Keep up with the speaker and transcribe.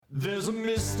There's a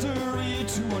mystery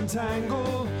to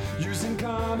untangle, using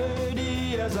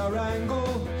comedy as our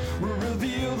angle. We'll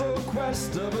reveal the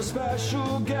quest of a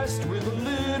special guest with a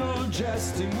little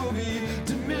jesting. We'll be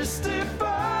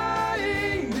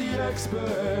demystifying the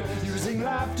expert, using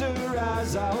laughter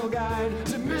as our guide.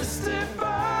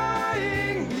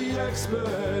 Demystifying the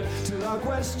expert till our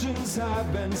questions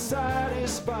have been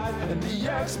satisfied and the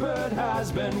expert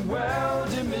has been well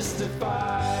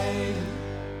demystified.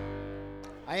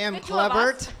 I am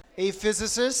Clebert, a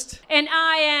physicist. And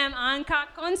I am Anka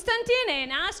Konstantin, an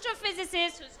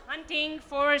astrophysicist who's hunting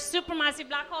for supermassive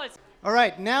black holes. All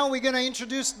right, now we're going to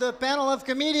introduce the panel of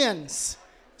comedians.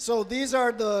 So these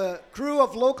are the crew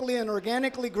of locally and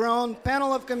organically grown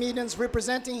panel of comedians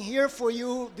representing here for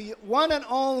you the one and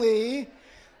only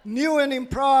new and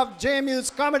improv JMU's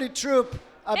comedy troupe.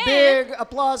 A big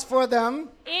applause for them.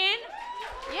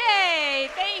 Yay,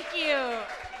 thank you.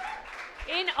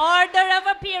 In order of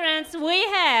appearance, we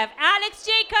have Alex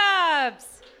Jacobs.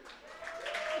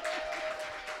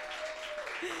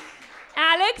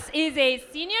 Alex is a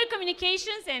senior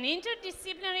communications and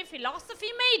interdisciplinary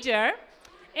philosophy major.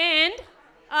 And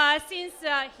since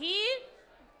he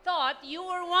thought you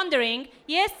were wondering,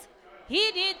 yes,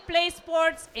 he did play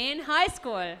sports in high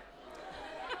school.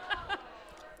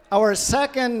 Our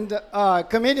second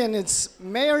comedian is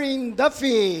Marion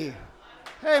Duffy.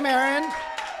 Hey, Marion.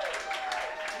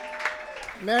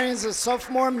 Marion's a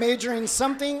sophomore majoring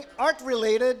something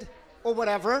art-related or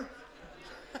whatever.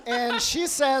 And she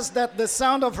says that the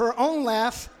sound of her own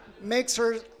laugh makes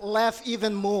her laugh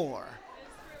even more.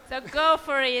 So go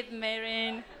for it,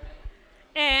 Marion.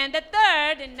 And the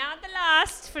third, and not the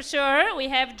last for sure, we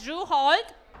have Drew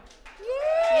Holt.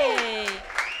 Yay!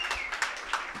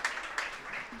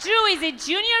 Drew is a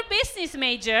junior business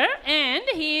major, and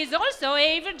he is also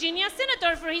a Virginia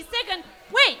senator for his third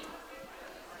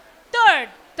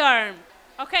term.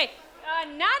 Okay,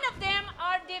 none of them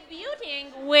are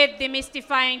debuting with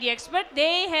Demystifying the Expert.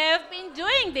 They have been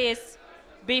doing this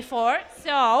before,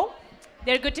 so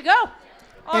they're good to go.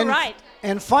 All right.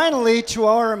 And finally, to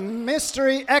our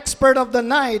mystery expert of the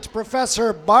night,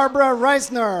 Professor Barbara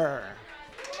Reisner.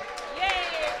 Yay!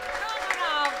 Come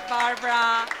on up,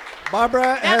 Barbara.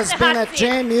 Barbara has been at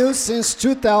JMU since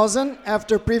 2000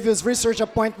 after previous research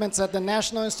appointments at the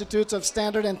National Institute of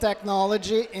Standard and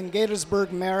Technology in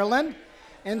Gaithersburg, Maryland,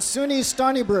 and SUNY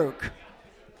Stony Brook.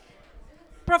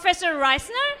 Professor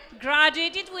Reisner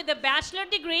graduated with a bachelor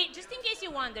degree, just in case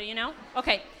you wonder,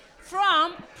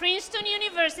 from Princeton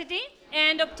University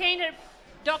and obtained her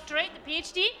doctorate, the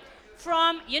PhD,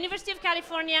 from University of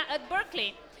California at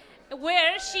Berkeley,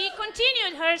 where she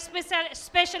continued her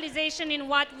specialization in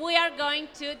what we are going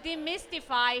to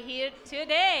demystify here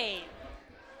today.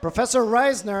 Professor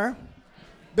Reisner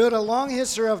built a long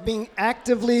history of being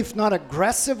actively, if not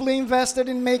aggressively, invested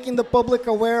in making the public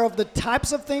aware of the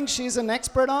types of things she's an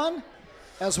expert on,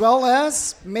 as well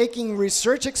as making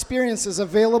research experiences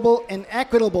available and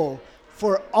equitable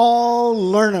for all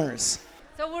learners.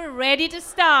 So we're ready to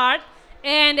start.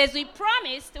 And as we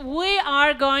promised, we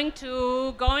are going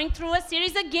through a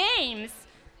series of games.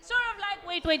 Sort of like,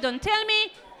 wait, don't tell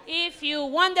me if you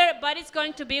wonder, but it's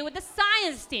going to be with the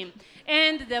science team.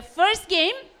 And the first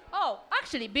game,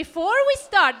 actually, before we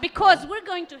start, because we're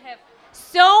going to have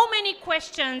so many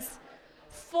questions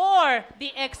for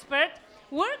the expert,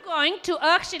 we're going to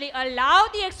actually allow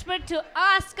the expert to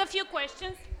ask a few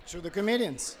questions. To the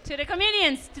comedians. To the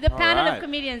panel of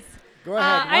comedians. Go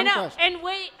ahead. I know, question. and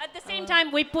we at the same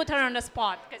time we put her on the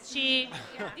spot because she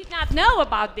did not know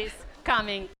about this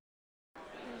coming.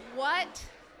 What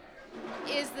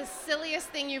is the silliest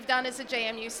thing you've done as a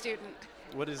JMU student?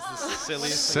 What is the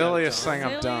silliest thing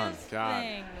I've done?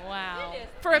 God. Wow.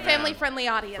 For a family-friendly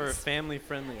audience. For a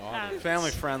family-friendly audience.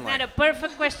 Family-friendly. Not a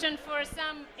perfect question for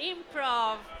some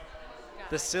improv.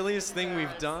 The silliest thing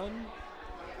we've done?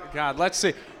 God, let's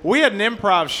see. We had an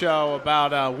improv show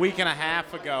about a week and a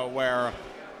half ago where,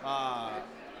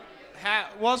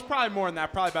 it's probably more than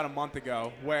that, probably about a month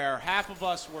ago, where half of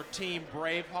us were Team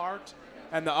Braveheart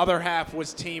and the other half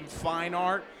was Team Fine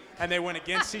Art, and they went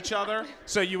against each other.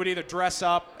 So you would either dress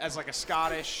up as like a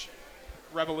Scottish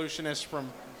revolutionist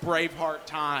from Braveheart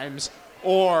times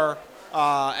or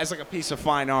as like a piece of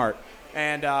fine art.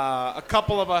 And a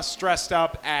couple of us dressed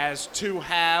up as two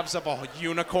halves of a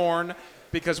unicorn,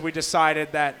 because we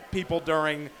decided that people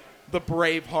during the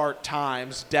Braveheart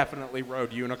times definitely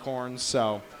rode unicorns.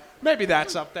 So maybe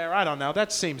that's up there. I don't know.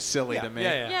 That seems silly to me.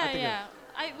 Yeah.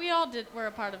 We all were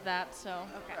a part of that, so.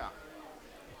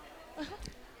 Okay.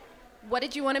 What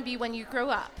did you want to be when you grew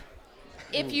up?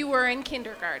 If you were in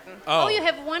kindergarten. Oh, you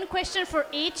have one question for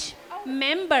each?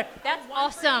 member. That's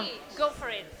awesome. each. Go for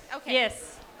it. Okay.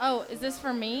 Yes. Oh, is this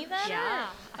for me then? Yeah.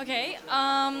 Okay.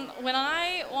 When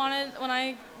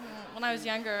I was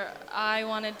younger, I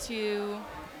wanted to.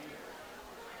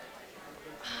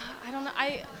 I don't know.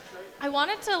 I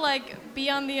wanted to like be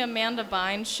on the Amanda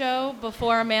Bynes show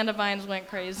before Amanda Bynes went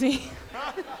crazy.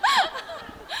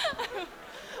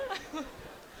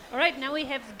 All right, now we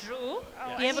have Drew. Oh,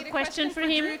 Do you have I need a question for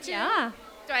him? Drew, too? Yeah.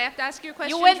 Do I have to ask you a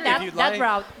question? You went Drew? that, you'd that like.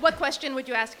 route. What question would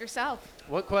you ask yourself?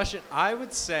 What question? I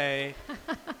would say,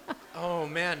 oh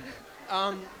man,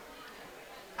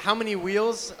 how many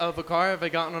wheels of a car have I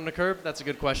gotten on the curb? That's a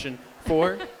good question.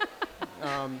 4.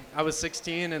 I was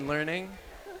 16 and learning,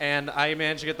 and I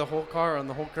managed to get the whole car on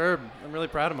the whole curb. I'm really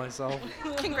proud of myself.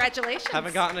 Congratulations.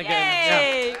 Haven't gotten again.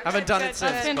 Yay! Yeah. Haven't done it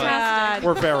since. That's But fantastic.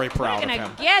 We're very We're proud of gonna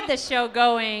him. get the show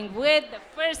going with the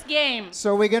first game.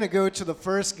 So we're going to go to the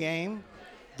first game.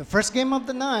 The first game of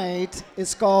the night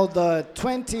is called the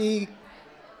 20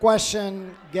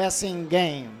 question guessing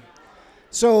game.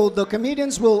 So the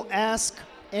comedians will ask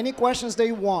any questions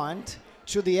they want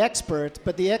to the expert,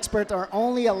 but the expert are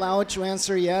only allowed to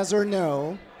answer yes or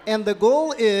no. And the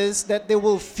goal is that they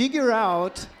will figure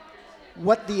out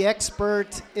what the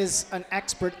expert is an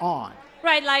expert on.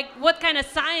 Right, like what kind of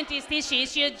scientist is she?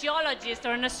 Is she a geologist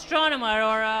or an astronomer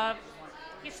or a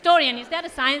historian? Is that a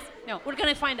science? No, we're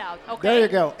gonna find out. Okay. There you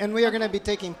go. And we are going to be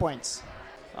taking points.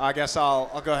 I guess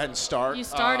I'll go ahead and start. You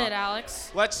started,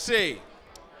 Alex. Let's see.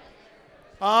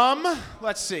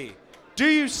 Let's see. Do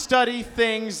you study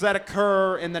things that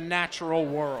occur in the natural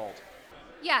world?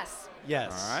 Yes.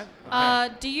 yes. All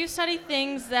right. Do you study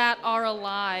things that are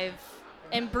alive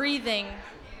and breathing?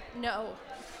 No.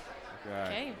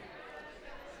 Okay.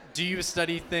 Do you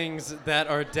study things that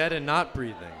are dead and not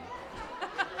breathing?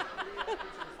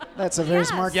 That's a very Yes.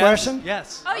 smart Yes. question.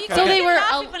 Yes. Oh, you Okay. can So they were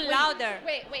laugh al- even wait. louder.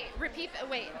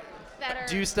 Wait. That are.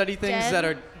 Do you study things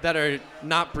Dead? that are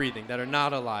not breathing, that are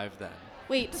not alive then?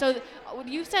 Wait, so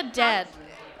you said dead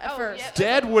at Oh, first. yeah.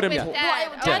 Dead would With imply.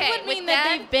 dead. Dead Okay, would mean with that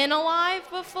dead, they've been alive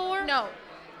before? No.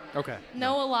 Okay.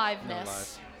 No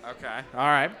aliveness. Okay. All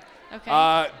right.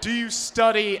 Okay. Do you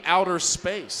study outer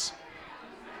space?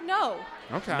 No.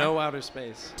 Okay. No outer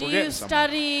space. Do we're you getting somewhere.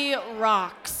 study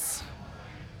rocks?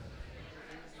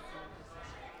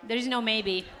 There is no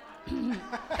maybe.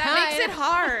 That makes it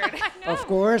hard. Of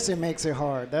course, it makes it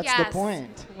hard. That's the Yes.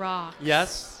 point. Rocks.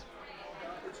 Yes.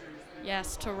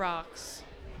 Yes to rocks.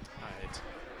 All right.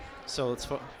 So let's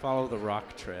follow the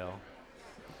rock trail.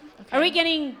 Okay. Are we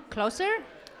getting closer?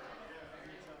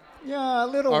 Yeah, a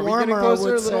little Are we getting warmer, closer?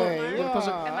 I A would little- say. a little closer?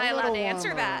 Yeah, Am a I allowed little to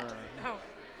answer that?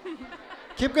 warmer.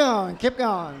 Keep going, keep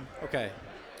going. Okay.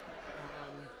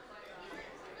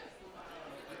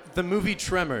 The movie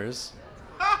Tremors.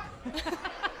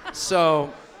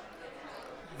 So,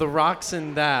 the rocks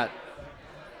in that,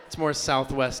 it's more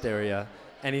southwest area.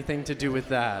 Anything to do with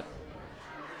that?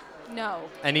 No.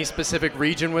 Any specific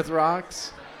region with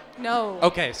rocks? No.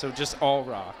 Okay, so just all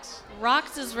rocks.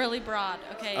 Rocks is really broad.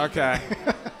 Okay. Okay.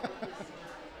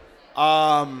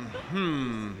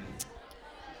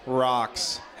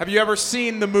 Rocks. Have you ever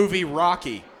seen the movie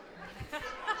Rocky?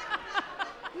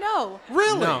 No.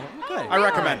 Really? No. Okay. I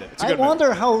recommend it. It's a I good movie.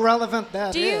 wonder how relevant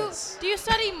that Do you is. do you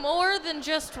study more than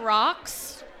just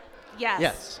rocks? Yes.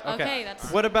 Yes. Okay. Okay,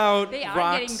 that's- What about They are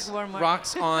rocks? getting warmer.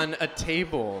 Rocks on a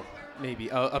table, maybe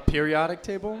a periodic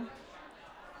table.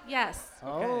 Yes.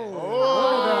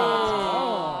 Oh,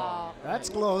 that's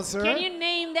closer. Can you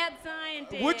name that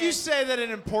scientist? Would you say that an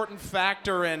important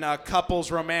factor in a couple's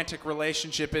romantic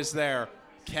relationship is their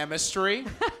chemistry?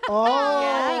 Oh,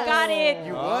 Yeah, you got it. You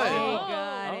You would.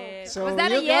 got it. So Was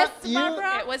that a you yes, got- you-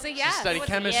 Barbara? It was a She yes. studied was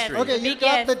a chemistry. yes. Okay, you Big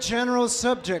got yes. the general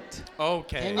subject.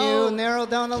 Okay. Can Oh. you narrow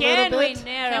down a Can little we bit?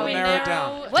 narrow Can we it? narrow it narrow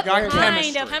down. What Got kind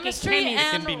chemistry. of chemistry chemistry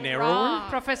and Can be narrower? rock.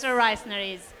 Professor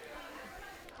Reisner is?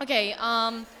 Okay.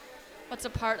 What's a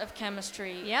part of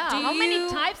chemistry? Yeah. Do How many you-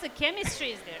 types of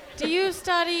chemistry is there? Do you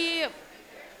study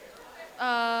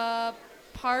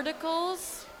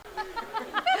particles?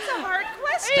 That's a hard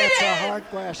question. That's a hard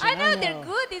question. I know they're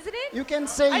good, isn't it? You can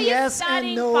say Are you yes and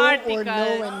studying no or particles?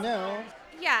 no and no.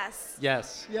 Yes.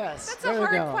 Yes. Yes. That's there a you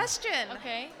hard go. question.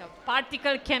 Okay. So,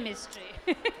 particle chemistry.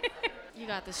 You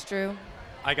got this, Drew.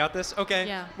 I got this? Okay.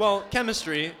 Yeah. Well,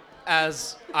 chemistry,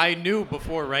 as I knew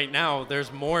before right now,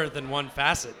 there's more than one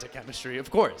facet to chemistry,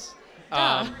 of course.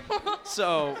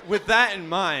 So, with that in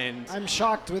mind, I'm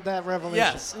shocked with that revelation.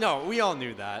 yes, no, we all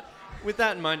knew that. With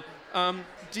that in mind,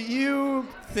 do you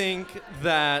think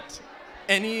that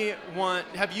anyone,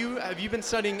 have you been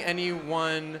studying any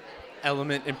one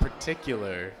element in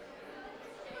particular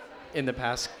in the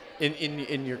past,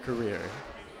 in your career?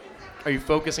 Are you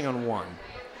focusing on one?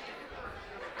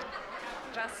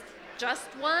 just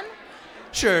one?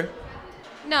 Sure.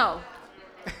 No.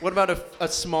 What about a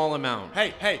small amount?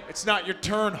 Hey, it's not your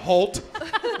turn, Holt.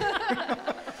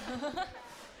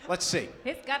 Let's see.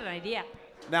 He's got an idea.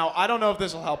 Now, I don't know if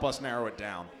this will help us narrow it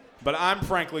down, but I'm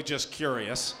frankly just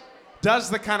curious.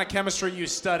 Does the kind of chemistry you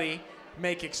study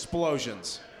make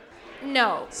explosions?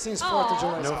 No. Since 4th of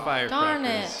July. No firecrackers. Darn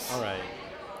it. All right.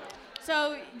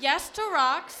 So yes to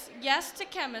rocks, yes to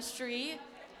chemistry.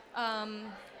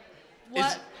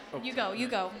 What? You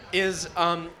go. Is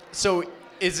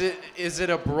it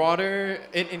a broader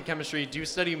in chemistry? Do you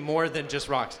study more than just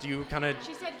rocks? Do you kind of?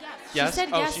 She said yes. Yes? She said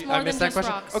Oh, yes I more missed than that just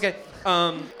question. rocks. Okay.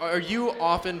 Are you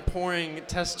often pouring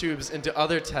test tubes into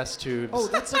other test tubes? Oh,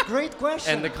 that's a great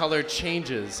question. And the color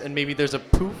changes, and maybe there's a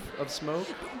poof of smoke?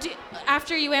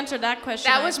 After you answered that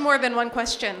question, That was more than one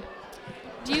question.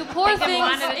 do you pour things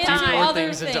one at a into time. Pour other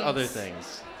things things? into other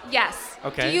things. Yes.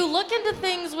 Okay. Do you look into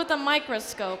things with a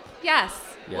microscope? Yes.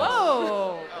 Yes.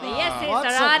 Whoa. The yeses Lots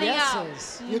are of adding up.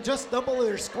 yeses. You just double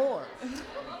your score.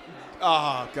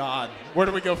 Oh, God. Where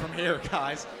do we go from here,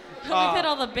 guys? We've hit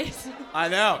all the bases. I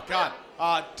know. God.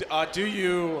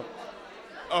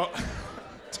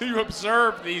 Do you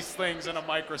observe these things in a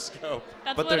microscope?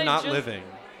 That's But what they're I not just- living.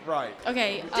 Right.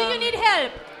 Okay. Do you need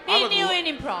help? I He would knew lo- in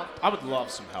improv. I would love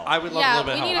some help. I would love Yeah, a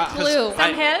little bit we of need help. a 'Cause clue.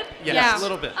 Some help? Yes, Yeah. a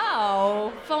little bit.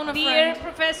 Oh, Phone a dear friend.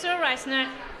 Professor Reisner,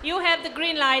 you have the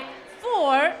green light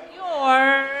for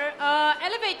your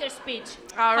elevator speech.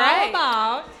 All How right.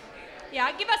 about,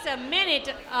 give us a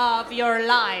minute of your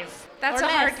life. That's or a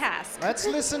hard less. task. Let's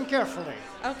listen carefully.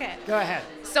 Okay. Go ahead.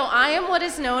 So I am what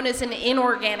is known as an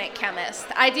inorganic chemist.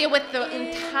 I deal with the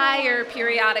entire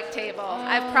periodic table.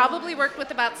 I've probably worked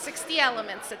with about 60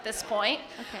 elements at this point.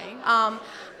 Okay.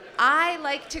 I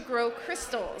like to grow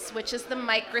crystals, which is the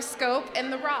microscope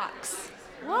and the rocks.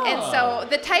 And so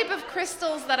the type of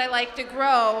crystals that I like to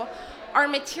grow are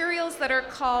materials that are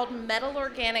called metal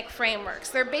organic frameworks.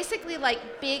 They're basically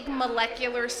like big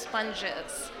molecular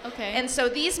sponges. Okay. And so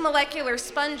these molecular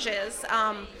sponges,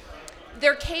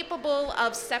 they're capable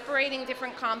of separating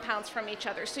different compounds from each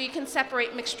other. So you can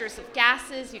separate mixtures of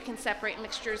gases, you can separate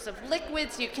mixtures of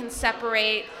liquids, you can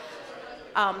separate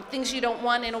things you don't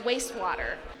want in a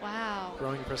wastewater. Wow.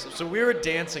 Growing crystals. So we were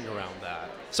dancing around that.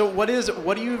 So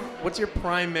what's your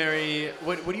primary,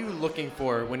 what are you looking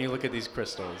for when you look at these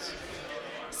crystals?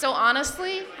 So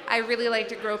honestly, I really like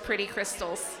to grow pretty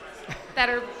crystals that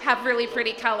have really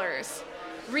pretty colors.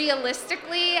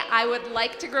 Realistically, I would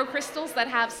like to grow crystals that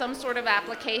have some sort of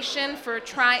application for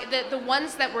the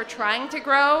ones that we're trying to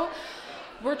grow.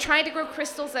 We're trying to grow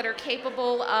crystals that are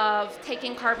capable of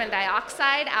taking carbon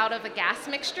dioxide out of a gas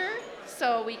mixture,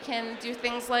 so we can do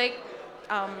things like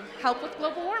help with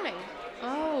global warming.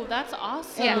 Oh, that's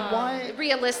awesome. And why?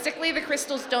 Realistically, the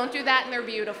crystals don't do that, and they're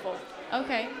beautiful.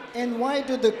 Okay. And why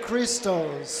do the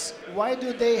crystals? Why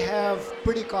do they have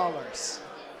pretty colors?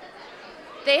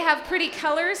 They have pretty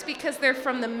colors because they're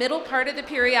from the middle part of the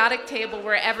periodic table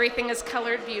where everything is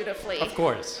colored beautifully. Of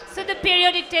course. So the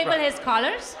periodic table has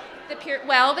colors?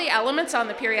 The elements on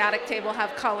the periodic table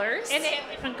have colors. And they have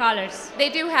different colors. They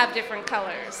do have different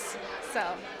colors. So,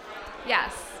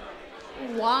 yes.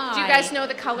 Why? Do you guys know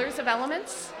the colors of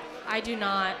elements? I do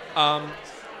not.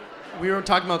 We were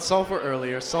talking about sulfur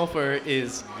earlier. Sulfur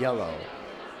is yellow.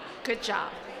 Good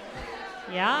job.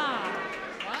 Yeah.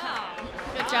 Wow.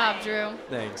 Good job, Drew.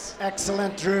 Thanks.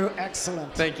 Excellent, Drew.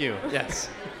 Excellent. Thank you. Yes.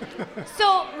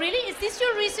 So, really, is this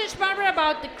your research, Barbara,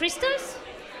 about the crystals?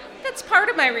 That's part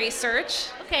of my research.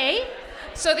 Okay.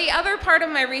 So the other part of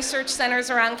my research centers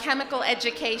around chemical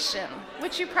education,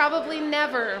 which you probably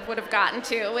never would have gotten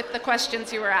to with the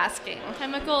questions you were asking.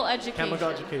 Chemical education. Chemical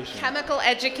education. Chemical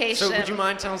education. So would you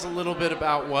mind telling us a little bit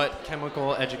about what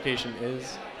chemical education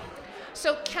is?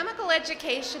 So chemical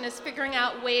education is figuring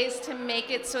out ways to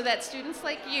make it so that students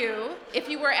like you, if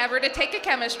you were ever to take a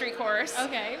chemistry course,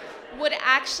 Okay. would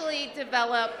actually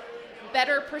develop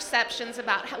better perceptions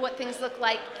about what things look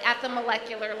like at the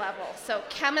molecular level. So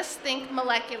chemists think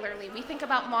molecularly. We think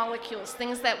about molecules,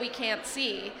 things that we can't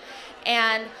see.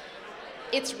 And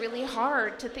it's really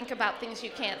hard to think about things you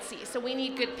can't see. So we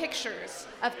need good pictures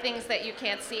of things that you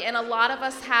can't see. And a lot of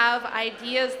us have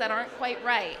ideas that aren't quite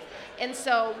right. And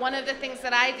so one of the things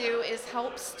that I do is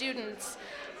help students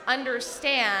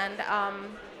understand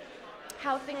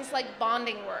how things like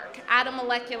bonding work at a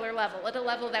molecular level, at a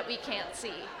level that we can't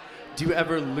see. Do you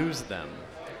ever lose them?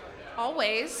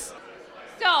 Always.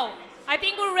 So, I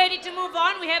think we're ready to move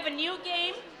on. We have a new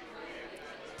game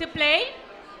to play.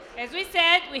 As we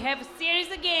said, we have a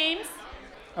series of games.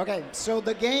 Okay, so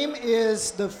the game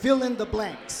is the fill in the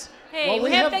blanks. Hey, What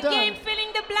we have the done- game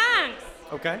filling the blanks.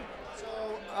 Okay. So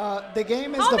the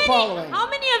game is the following. How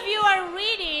many of you are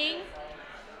reading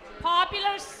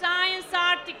popular science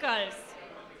articles?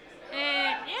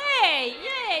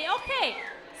 Yay, okay.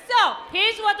 So,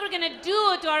 here's what we're going to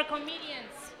do to our comedians.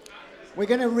 We're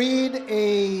going to read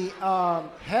a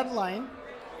headline,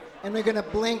 and we're going to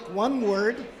blink one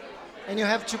word, and you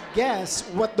have to guess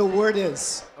what the word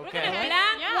is. We're going to blank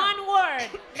one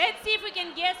word. Let's see if we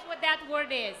can guess what that word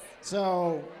is.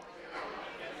 So,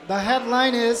 the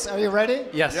headline is, are you ready?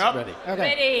 Yes, Yep. ready. Okay.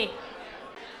 Ready.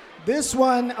 This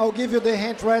one, I'll give you the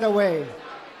hint right away.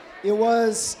 It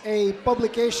was a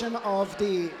publication of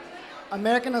the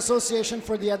American Association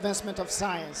for the Advancement of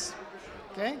Science.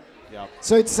 Okay? Yep.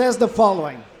 So it says the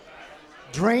following.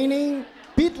 Draining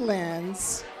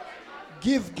peatlands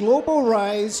give global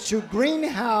rise to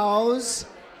greenhouse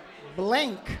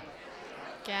blank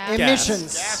Gas.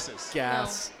 emissions. Gases.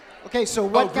 Gas. Okay, so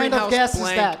what kind of greenhouse gas is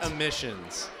blank that?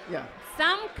 Emissions. Yeah.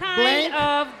 Some kind Blank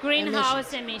of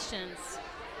greenhouse emissions.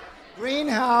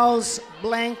 Greenhouse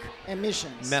blank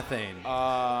emissions. Methane.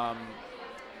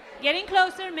 Getting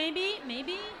closer, maybe.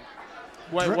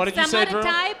 What did you Some say, other Drew?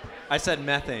 type. I said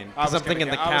methane I because was I'm thinking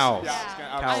the gonna get- I was- cows. yeah, I was gonna-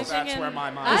 I Cows. was- that's thinking where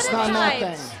my mind It's other not was. types.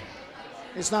 methane.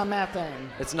 It's not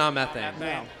methane. It's not methane.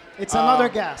 No. It's another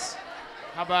gas.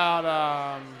 How about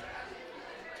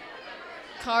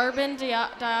Carbon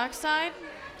dioxide.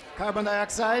 Carbon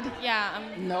dioxide. Yeah.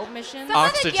 Nope. Emissions. Some other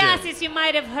Oxygen. gases you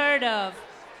might have heard of.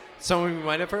 Someone we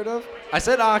might have heard of? I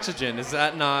said oxygen. Is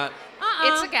that not?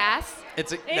 It's a gas.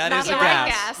 That not is a a gas.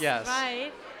 gas. Yes.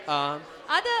 Right. Um,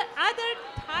 Other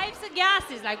types of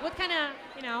gases, like what kind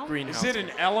of, greenhouse. is it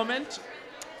an element?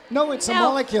 No, it's a No.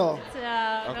 molecule It's, Okay.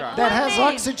 that has name.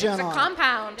 oxygen It's a on.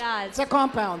 compound. Does. It's a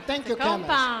compound. Thank you, chemist.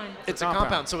 Compound. It's a Compound.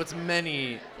 compound, so it's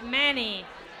many. Many.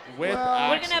 With Well-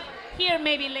 We're oxygen. gonna hear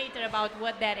maybe later about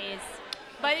what that is.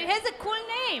 But it has a cool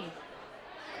name,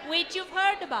 which you've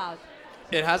heard about.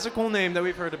 It has a cool name that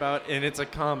we've heard about, and it's a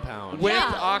compound. With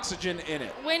Yeah. oxygen in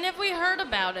it. When have we heard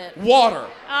about it? Water.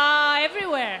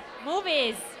 Everywhere.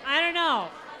 Movies. I don't know.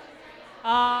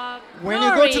 When you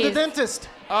go to the movies. dentist.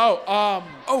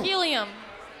 Helium.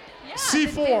 Yeah,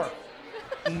 C4.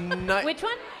 Which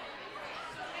one?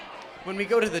 When we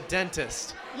go to the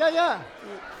dentist. Yeah.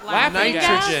 Laughing gas.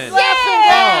 Nitrogen. Laughing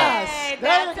gas. Hey,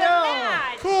 There that's you a go.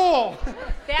 match. Cool.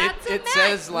 That's a It match.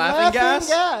 says laughing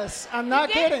gas. I'm not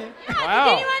Did- kidding. Yeah, Wow.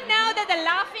 Did anyone know that the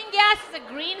laughing gas is a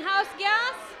greenhouse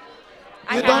gas?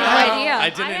 I You have don't no have- idea. I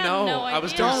didn't have know. no I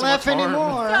was idea. doing Don't so laugh much harm.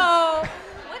 anymore. So,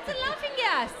 what's a laughing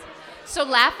gas? So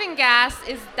laughing gas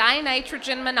is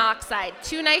dinitrogen monoxide.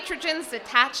 Two nitrogens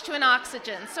attached to an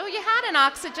oxygen. So you had an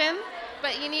oxygen,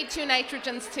 but you need two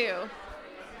nitrogens too.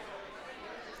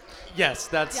 Yes,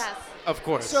 that's Yes. of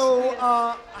course. So,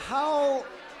 how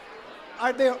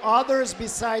are there others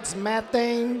besides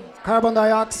methane, carbon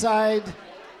dioxide,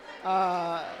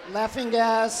 laughing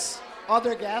gas,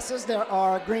 other gases? There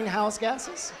are greenhouse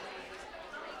gases.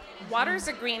 Water's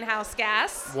a greenhouse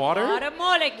gas. water? Water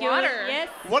molecule. Water. Yes.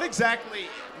 What exactly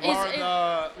Is are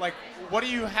it- what do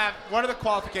you have? What are the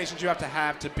qualifications you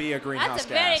have to be a greenhouse That's a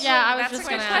very gas? Yeah, I was That's just a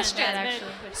good going to ask question. that Very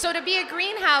actually. good. So to be a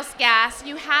greenhouse gas,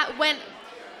 you have when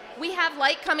we have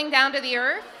light coming down to the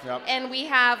earth, Yep. and we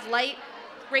have light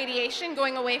radiation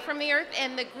going away from the earth,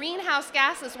 and the greenhouse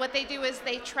gases, what they do is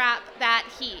they trap that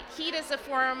heat. Heat is a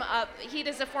form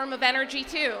of energy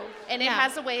too, and it Yeah.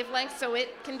 has a wavelength, so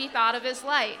it can be thought of as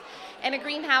light. And a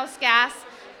greenhouse gas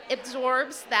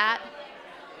absorbs that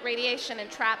radiation and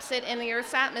traps it in the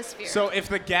Earth's atmosphere. So if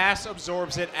the gas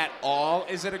absorbs it at all,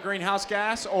 is it a greenhouse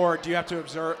gas, or do you have to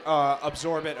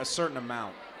absorb it a certain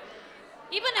amount?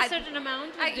 Even a certain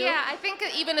amount. would do. yeah, I think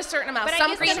even a certain amount. But I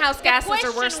Some guess greenhouse the gases are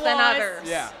question worse than was- others.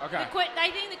 Yeah. Okay. I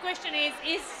think the question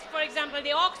is, for example,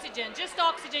 the oxygen, just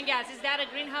oxygen gas, is that a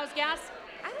greenhouse gas?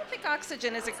 I don't think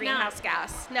oxygen is a not. greenhouse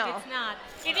gas. No. It's not.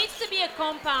 It needs to be a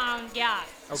compound gas.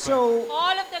 So,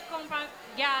 All of the compound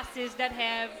gases that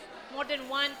have more than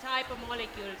one type of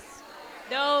molecules,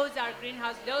 those are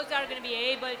greenhouse. Those are going to be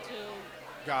able to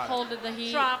Got it. Hold the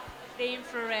heat. trap the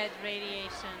infrared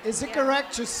radiation. is it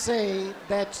correct to say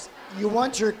that you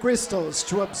want your crystals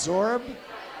to absorb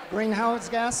greenhouse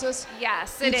gases?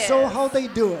 Yes, it If is. so, how they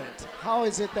do it? How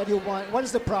is it that you want? What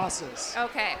is the process?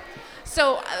 Okay.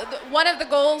 So one of the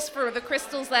goals for the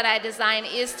crystals that I design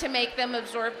is to make them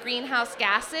absorb greenhouse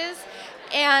gases.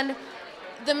 And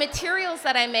the materials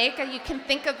that I make, you can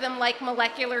think of them like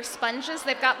molecular sponges.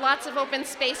 They've got lots of open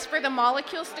space for the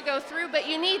molecules to go through, but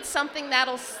you need something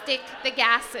that'll stick the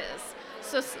gases.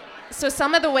 So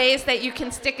some of the ways that you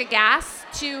can stick a gas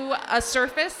to a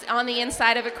surface on the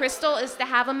inside of a crystal is to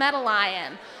have a metal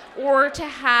ion or to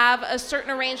have a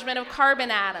certain arrangement of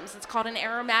carbon atoms. It's called an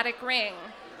aromatic ring.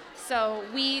 So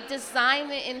we design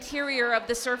the interior of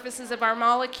the surfaces of our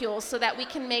molecules so that we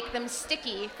can make them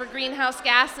sticky for greenhouse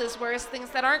gases, whereas things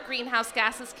that aren't greenhouse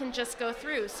gases can just go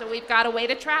through. So we've got a way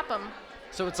to trap them.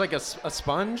 So it's like a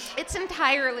sponge? It's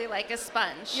entirely like a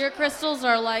sponge. Your crystals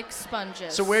are like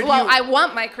sponges. So where do Well, you, I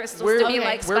want my crystals to be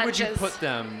like sponges. where would you put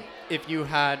them if you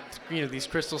had, these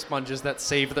crystal sponges that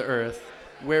save the Earth?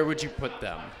 Where would you put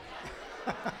them?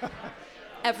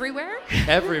 Everywhere?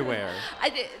 Everywhere.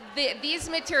 These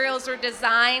materials are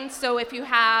designed so if you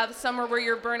have somewhere where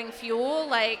you're burning fuel,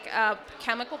 like a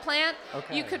chemical plant,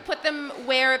 you could put them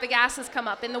where the gases come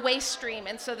up, in the waste stream,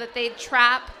 and so that they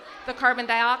trap the carbon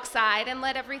dioxide and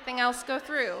let everything else go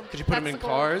through. Could you put them in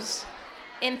cars?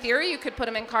 In theory, you could put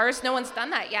them in cars. No one's done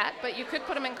that yet, but you could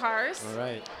put them in cars. All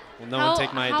right. Well, no one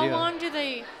take my idea. How long do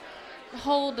they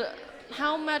hold?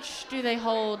 How much do they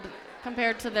hold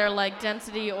compared to their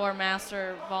density or mass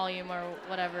or volume or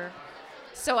whatever?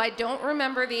 So I don't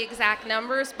remember the exact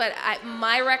numbers, but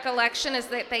my recollection is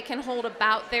that they can hold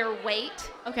about their weight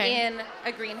in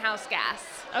a greenhouse gas.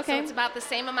 Okay. So it's about the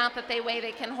same amount that they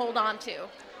can hold on to.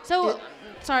 So,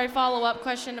 sorry, follow-up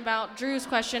question about Drew's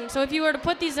question. So if you were to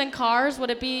put these in cars,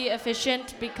 would it be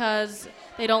efficient because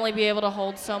they'd only be able to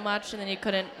hold so much and then you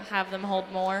couldn't have them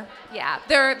hold more? Yeah,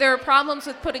 there are problems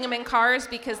with putting them in cars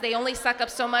because they only suck up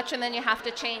so much and then you have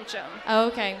to change them. Oh,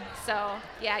 okay. So,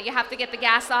 yeah, you have to get the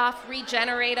gas off,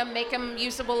 regenerate them, make them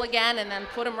usable again, and then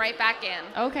put them right back in.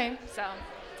 Okay. So.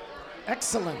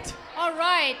 Excellent. All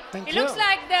right. Thank it you. looks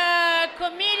like the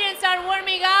comedians are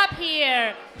warming up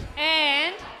here.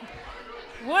 And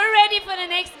we're ready for the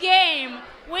next game,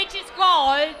 which is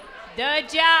called the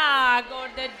JAG, or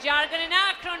the Jargon and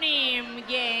Acronym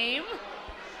game.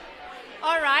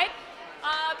 All right.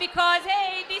 Because,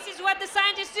 hey, this is what the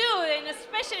scientists do, and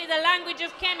especially the language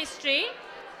of chemistry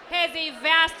has a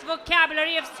vast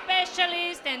vocabulary of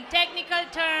specialist and technical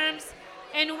terms.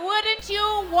 And wouldn't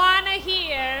you want to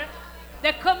hear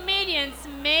the comedians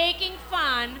making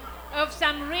fun of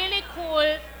some really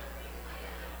cool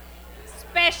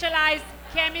specialized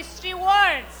chemistry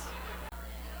words?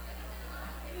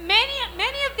 Many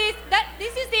of these,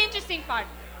 this is the interesting part.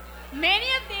 Many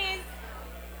of these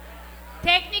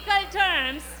technical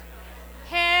terms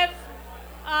have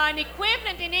an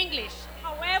equivalent in English.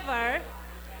 However,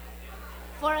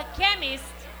 for a chemist,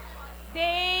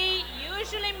 they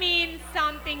usually mean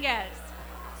something else.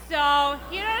 So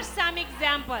here are some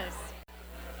examples.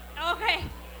 Okay,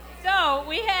 so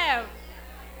we have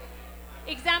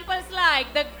examples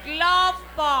like the glove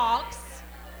box,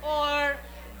 or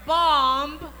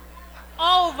bomb,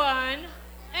 oven,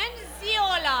 and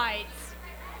zeolites.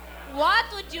 What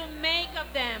would you make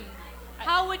of them?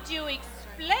 How would you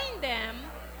explain them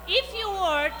if you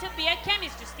were to be a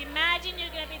chemist? Just imagine you're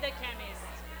going to be the chemist.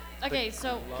 Okay,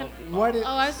 so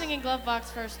I was thinking glove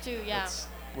box first too. Yeah. That's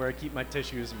where I keep my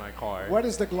tissues in my car. What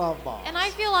is the glove box? And I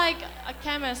feel like a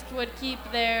chemist would keep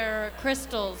their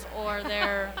crystals or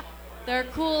their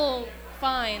cool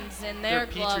finds in their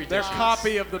glove box. Their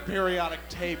copy of the periodic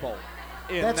table.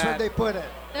 That's where they put it.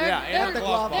 In the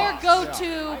glove their box.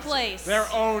 go-to place. Their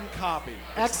own copy.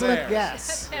 Excellent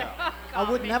guess. I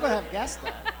would never have guessed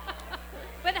that.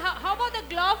 But how about the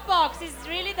glove box? Is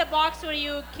really the box where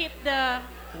you keep the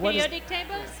periodic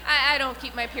tables? I don't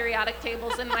keep my periodic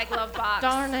tables in my glove box.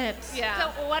 Darn it.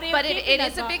 Yeah. So what do you But keep it in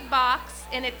that is a box? big box,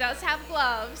 and it does have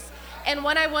gloves. And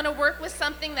when I want to work with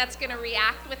something that's going to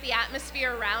react with the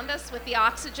atmosphere around us, with the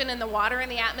oxygen and the water in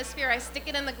the atmosphere, I stick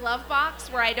it in the glove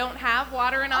box where I don't have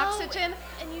water and oxygen.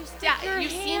 And you stick your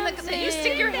you've seen hands in. you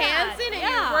stick your hands in, and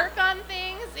Yeah. you work on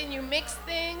things, and you mix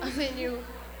things, and you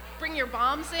bring your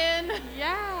bombs in.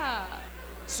 Yeah.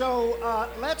 So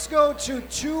let's go to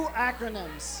 2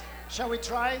 acronyms. Shall we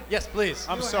try? Yes, please.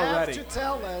 I'm You so have ready. to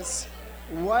tell us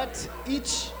what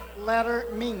each letter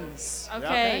means.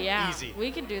 Okay, yeah. Easy. We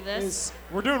can do this. Is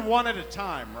We're doing one at a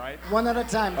time, right? one at a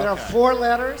time. There are Okay. 4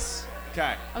 letters.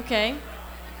 Okay. Okay.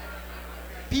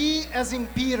 P as in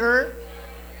Peter,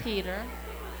 Peter.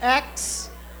 X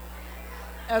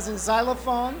as in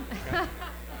xylophone,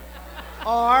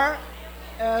 R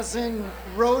as in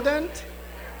rodent,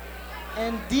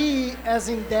 and D as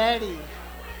in daddy.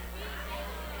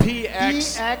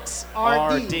 PXRD.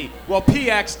 DXRD. Well,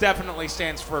 PX definitely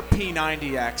stands for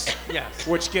P90X. Yes.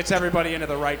 Which gets everybody into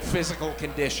the right physical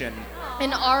condition.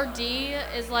 And RD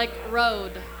is like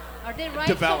road. Are they right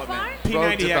Development. so far?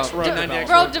 P90X road development.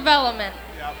 Road development.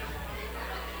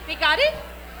 We got it?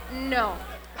 No.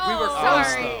 We were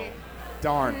sorry. close, though.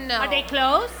 Darn. No. Are they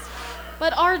close?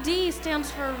 But RD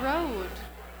stands for road.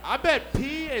 I bet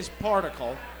P is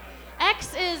particle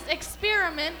X is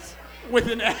experiment. with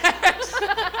an X.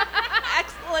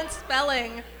 Excellent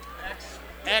spelling.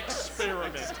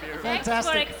 Experiment. X for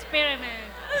Fantastic. experiment.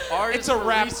 It's a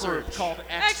rap Research. group called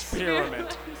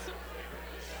Experiment.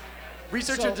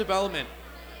 Research So- and development.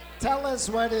 Tell us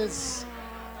what is.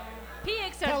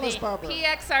 Tell us, PXRD. Barbara.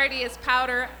 PXRD is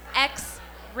powder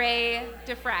X-ray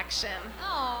diffraction.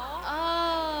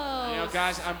 Oh. You know,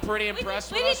 guys, I'm pretty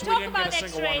impressed with We us. did We talk didn't get about a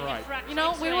single X-ray one right. diffraction. You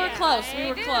know, we were X-ray, close. right? We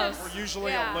were It close. We're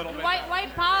usually Yeah. a little bit. Why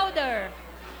powder?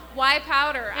 Why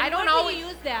powder? I And don't where always do you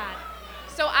use that?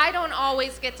 So I don't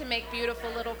always get to make beautiful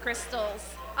little crystals.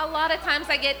 A lot of times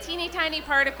I get teeny tiny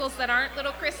particles that aren't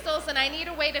little crystals, and I need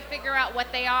a way to figure out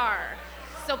what they are.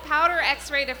 So powder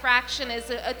X-ray diffraction is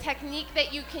a technique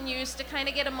that you can use to kind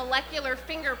of get a molecular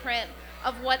fingerprint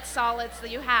of what solids that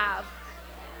you have.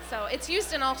 So it's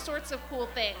used in all sorts of cool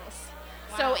things.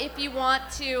 So if you want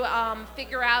to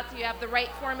figure out you have the right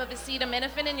form of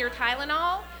acetaminophen in your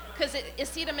Tylenol, because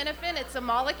acetaminophen, it's a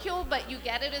molecule, but you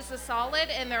get it as a solid,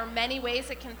 and there are many ways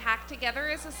it can pack together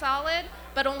as a solid,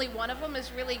 but only one of them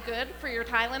is really good for your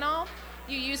Tylenol.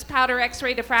 You use powder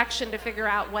X-ray diffraction to figure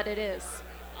out what it is.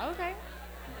 Okay.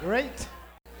 Great.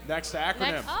 Next acronym.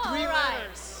 Next. Oh, Three all right.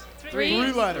 letters.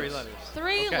 Three letters.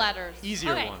 Three Okay. letters.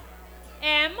 Easier Okay. one.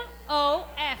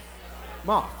 MOF.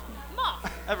 Moth.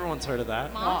 Moth. Everyone's heard of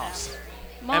that. Moth.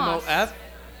 M-O-F.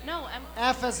 No,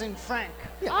 F as in Frank.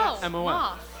 Oh, M-O-F.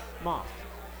 moth. Moth.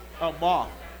 Oh, moth.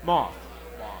 Moth.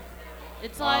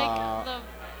 It's like the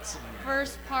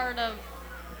first part of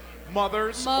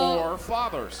Mothers Mo- or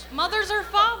fathers. mothers or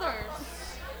fathers.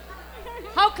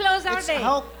 How close are It's they?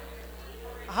 how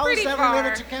is Pretty that far.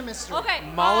 related to chemistry? Okay.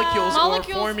 Molecules or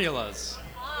Molecules. formulas.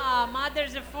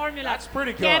 Mothers of formulas. That's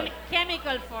pretty good.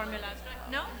 Chemical formulas.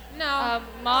 No? No.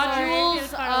 Modules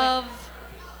Sorry. of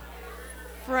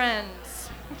friends.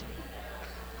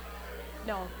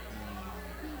 No.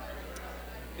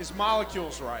 Is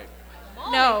molecules right?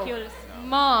 No. Molecules.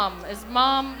 Mom. Is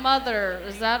mom mother?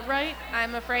 Is that right?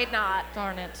 I'm afraid not.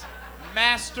 Darn it.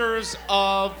 Masters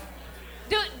of.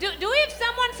 Do we have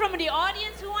someone from the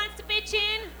audience who wants to pitch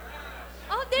in?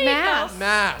 Oh, there Mass. you go.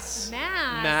 Mass.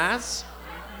 Mass. Mass.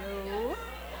 No.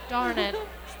 Darn it.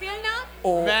 Still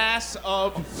not? Mass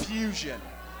of fusion.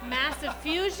 Massive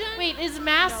fusion? Wait, is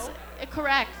mass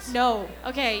correct? No.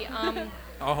 Okay.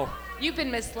 Oh. You've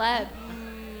been misled.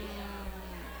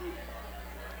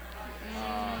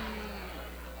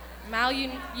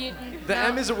 The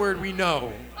M is a word we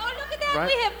know. Oh, look at that. Right.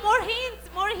 We have more hints.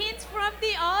 More hints from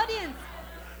the audience.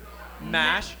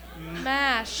 Mash.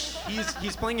 mash.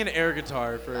 He's playing an air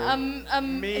guitar for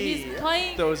me. He's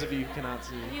playing. Those of you who cannot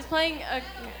see. He's playing a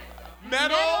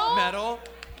Metal. Metal.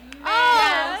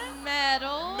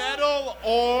 metal. Metal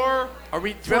or. Are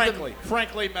we? do we have the-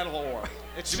 Frankly, metal or.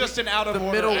 It's just an out of the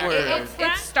order middle acronym. word.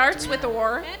 It starts with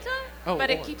or, Metal? Oh, but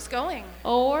it or. keeps going.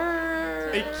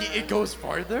 Or It goes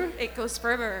farther. It goes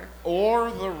further. Or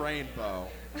the rainbow.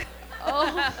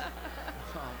 oh,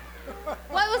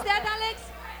 What was that, Alex?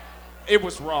 It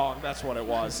was wrong. That's what it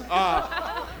was.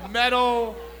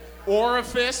 Metal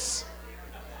orifice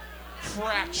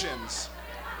fractions.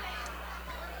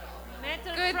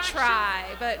 Metal Good fraction? try,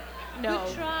 but no.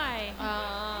 Good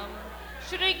try.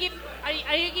 Should I give?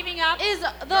 Are you giving up? is the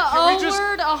Can we O just-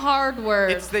 word a hard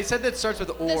word? They said that starts with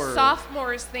or. The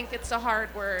sophomores think it's a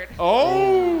hard word.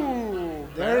 Oh,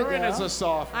 There you Baron go. is a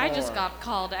sophomore. I just got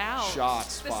called out.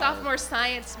 shots The fired. sophomore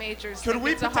science majors Could think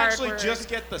we it's a hard potentially word. just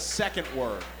get the second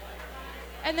word?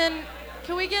 And then,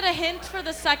 can we get a hint for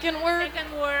the second word?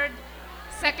 Second word.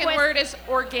 Second Quest- word is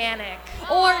organic.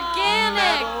 Organic.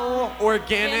 Metal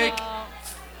organic.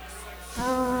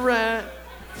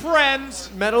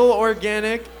 Friends. Metal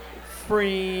organic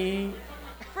free.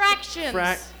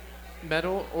 Fractions.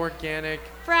 Metal organic.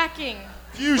 Fracking.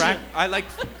 Fusion. I like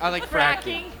fracking.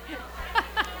 Fracking.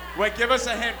 Wait, give us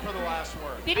a hint for the last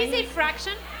word. Did he say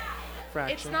fraction?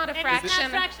 Fraction. It's not a It's not fraction.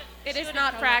 fraction. It is Should've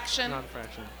not told us. fraction. Not a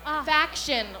fraction.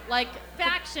 Faction. Like,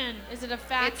 Faction. is it a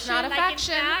faction? It's not a Like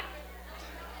faction. in fact?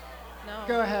 No.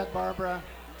 Go ahead, Barbara.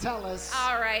 Tell us.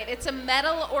 All right. It's a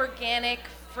metal organic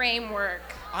framework.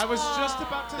 I was just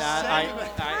about to say that.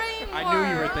 I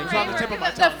knew you were thinking. It's on the tip of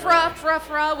my The tongue.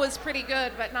 fra was pretty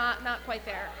good, but not quite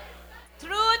there.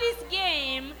 Through this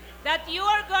game, that you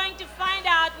are going to find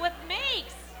out what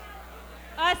makes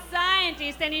a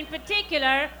scientist, and in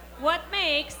particular, what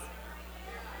makes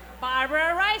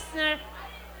Barbara Reisner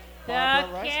the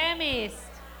Barbara Reisner. chemist.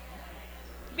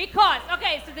 Because,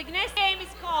 okay, so the next game is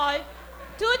called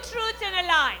Two Truths and a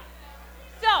Lie.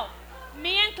 So,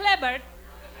 me and Klebert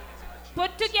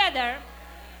put together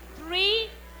 3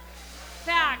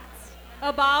 facts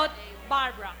about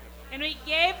Barbara. And we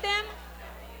gave them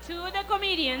to the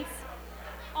comedians.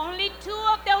 Only 2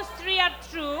 of those 3 are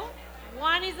true.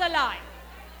 1 is a lie.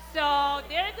 So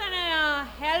they're gonna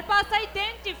help us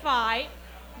identify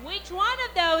which one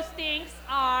of those things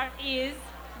is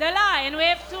the lie, and we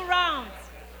have 2 rounds.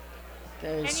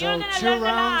 Okay, And so you're gonna 2 learn a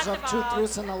rounds lot of 2 about-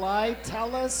 truths and a lie.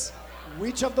 Tell us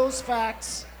which of those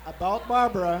facts about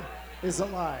Barbara is a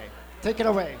lie. Take it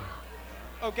away.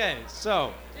 Okay,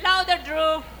 so Louder,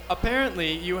 Drew.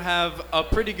 apparently you have a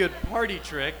pretty good party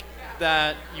trick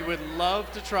that you would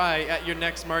love to try at your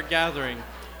next Smart Gathering.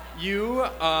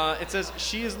 It says,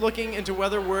 she is looking into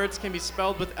whether words can be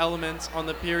spelled with elements on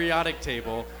the periodic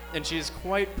table, and she is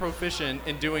quite proficient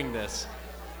in doing this.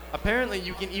 Apparently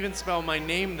you can even spell my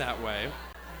name that way.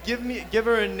 Give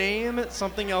her a name,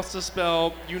 something else to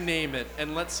spell, you name it,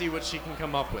 and let's see what she can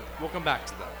come up with. We'll come back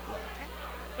to that.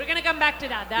 We're gonna come back to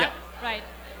that. Right.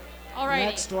 Alrighty.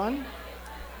 Next one.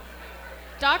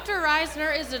 Dr.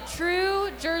 Reisner is a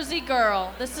true Jersey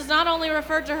girl. This does not only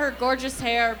refer to her gorgeous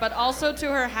hair, but also to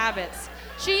her habits.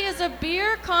 She is a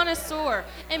beer connoisseur,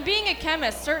 and being a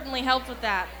chemist certainly helped with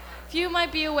that. Few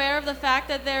might be aware of the fact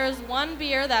that there is one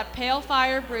beer that Pale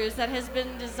Fire brews that has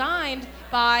been designed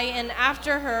by and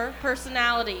after her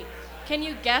personality. Can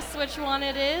you guess which one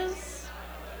it is?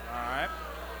 All right.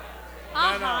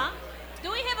 Uh-huh.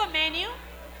 Do we have a menu?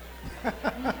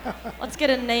 Let's get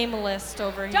a name list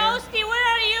over here. Toasty, where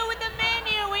are you with the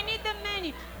menu? We need the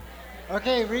menu.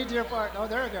 Okay, read your part. Oh,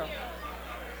 there we go.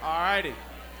 All righty.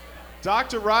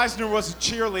 Dr. Reisner was a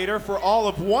cheerleader for all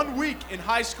of 1 week in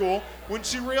high school when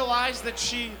she realized that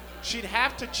she'd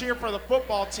have to cheer for the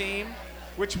football team,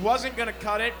 which wasn't going to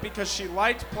cut it because she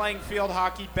liked playing field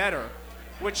hockey better,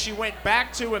 which she went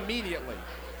back to immediately.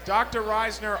 Dr.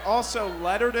 Reisner also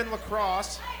lettered in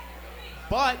lacrosse,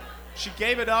 but she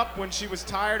gave it up when she was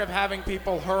tired of having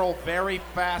people hurl very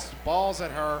fast balls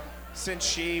at her since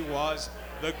she was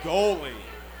the goalie.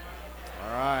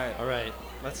 All right,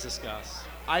 let's discuss.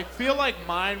 I feel like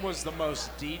mine was the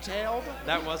most detailed,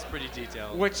 That was pretty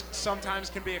detailed. which sometimes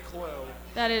can be a clue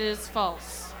That it is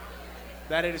false.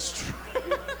 that it is true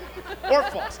or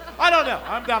false. I don't know.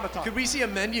 I'm down to talk. Could we see a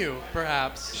menu,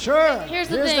 perhaps? Sure. Here's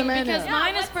the thing, menu. because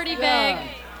mine is pretty Yeah.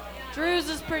 big. Drew's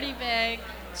is pretty big.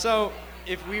 So,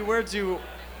 if we were to,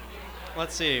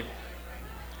 let's see.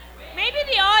 Maybe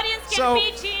the audience can So,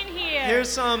 pitch in here. Here's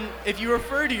some, if you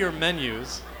refer to your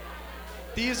menus,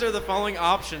 these are the following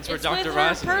options for It's Dr. with her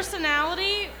Reisner.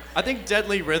 personality. I think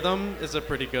Deadly Rhythm is a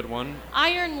pretty good one.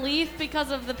 Iron Leaf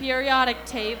because of the periodic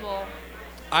table.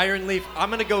 Iron Leaf, I'm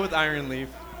gonna go with Iron Leaf.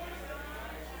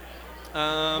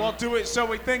 Well, do it. So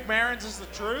we think Marin's is the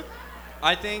truth?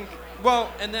 I think,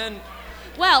 well, and then,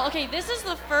 Well, okay, this is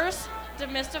the first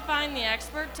Demystifying the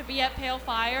Expert to be at Pale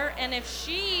Fire, and if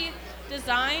she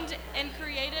designed and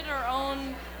created her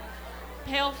own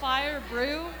Pale Fire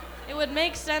brew, it would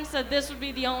make sense that this would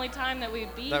be the only time that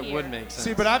we'd be that here. would make sense.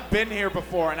 See, but I've been here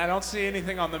before, and I don't see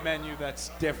anything on the menu that's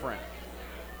different.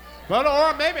 But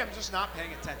or maybe I'm just not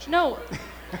paying attention. No.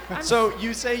 So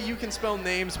you say you can spell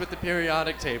names with the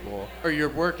periodic table, or you're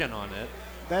working on it.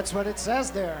 That's what it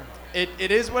says there. It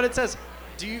is what it says.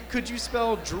 Could you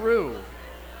spell Drew?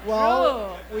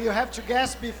 Well, you have to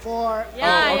guess before.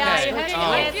 Yeah, Oh, yeah. okay. You have to Oh.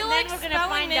 I guess, feel then like we're gonna spelling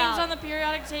find names out. on the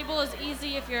periodic table is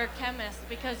easy if you're a chemist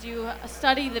because you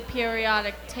study the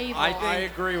periodic table. I think- I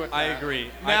agree with that. I agree.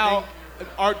 Now,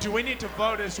 do we need to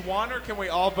vote as one, or can we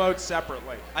all vote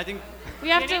separately? I think we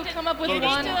have You to need to- come up with you need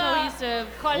one to, cohesive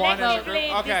collectively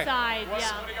vote. Okay. decide. What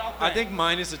Yeah. do y'all I think? think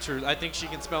mine is the truth. I think she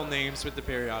can spell names with the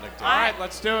periodic table. All right,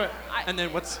 let's do it. And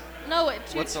then what's No,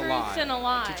 two What's a truths lie? and a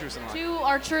lie. Two truths and a lie. Two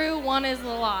are true, one is the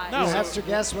lie. No. You So- have to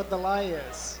guess what the lie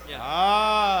is.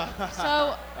 Ah.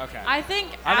 So Okay. I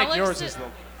think I think Alex yours is the.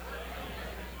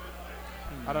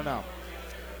 I don't know.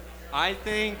 I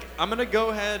think I'm gonna go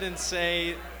ahead and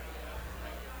say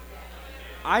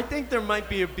I think there might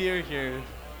be a beer here.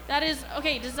 that is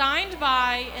okay, designed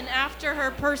by and after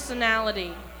her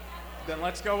personality. Then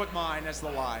let's go with mine as the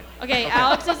lie. Okay,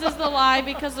 Alex's is the lie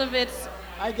because of its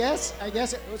I guess.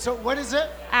 So what is it?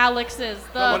 Alex's.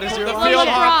 The, What is your the lie? Field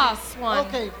lacrosse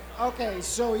one. Okay.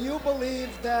 So you believe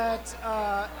that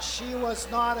she was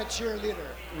not a cheerleader?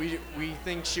 We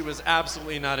think she was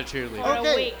absolutely not a cheerleader. For a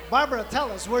Okay, week. Barbara,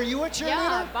 tell us, were you a cheerleader?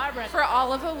 Yeah, Barbara. For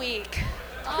all of a week.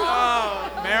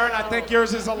 Marin, I think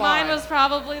yours is a lie. Mine was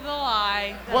probably the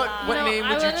lie. What No, name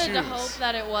I would you wanted to choose? hope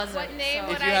that it wasn't. What name so.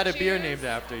 would If you I had a beer choose? named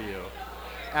after you,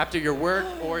 after your work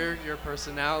or your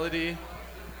personality.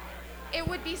 It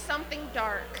would be something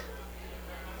dark.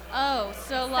 Oh,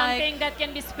 so like Something that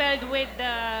can be spelled with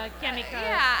the chemical.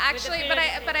 Yeah, with the actually,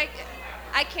 but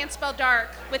I can't spell dark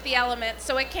with the element,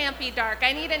 so it can't be dark.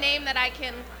 I need a name that I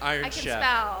can Iron Chef.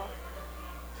 spell.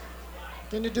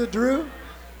 Can you do Drew?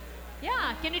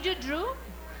 Yeah, can you do Drew?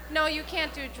 No, you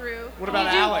can't do Drew. What about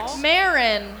You do Alex?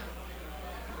 Marin.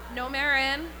 No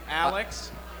Marin.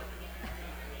 Alex?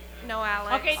 No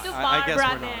Alex. Okay, do I guess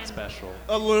Barbara we're then. not special.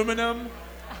 Aluminum,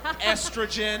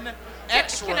 estrogen,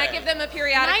 X-ray. Can I give them a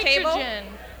periodic table? Nitrogen.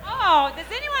 Oh, does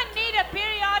anyone need a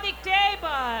periodic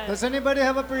table? Does anybody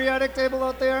have a periodic table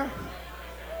out there?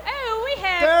 Oh, we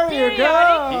have There you periodic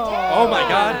go. tables. Oh my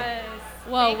God.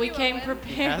 Well, Thank we you, came Owen.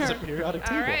 prepared. Has a periodic All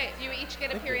table. right, you each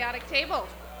get a periodic table.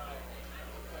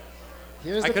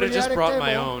 Here's I the could have just periodic brought table.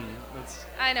 my own. That's,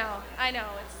 I know.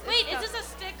 It's Wait, tough. is this a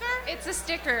sticker? It's a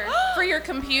sticker for your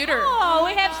computer. Oh,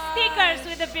 we have stickers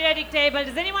with the periodic table.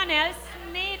 Does anyone else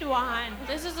need one?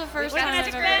 This is the first We're time gonna I've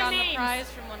ever spell gotten names. a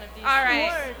prize from one of these. All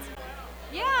right. Words.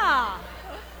 Yeah.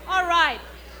 All right.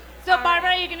 So, All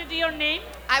Barbara, you're going to do your name?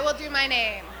 I will do my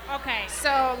name. Okay.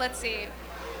 So let's see.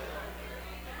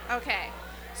 Okay.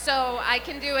 So I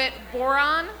can do it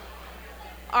boron,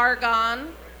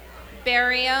 argon,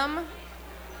 barium,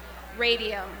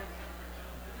 radium.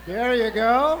 There you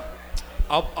go.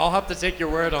 I'll have to take your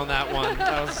word on that one.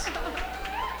 That was,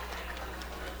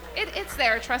 It's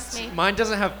there, trust me. mine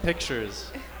doesn't have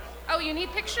pictures. Oh, you need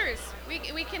pictures. We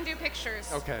can do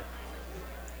pictures. Okay.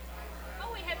 Oh,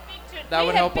 we have pictures. That We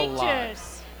would have help a lot.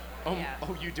 pictures. Oh, Yeah.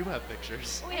 oh, you do have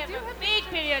pictures. We have a big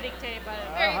periodic table.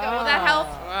 There you go. Will that help?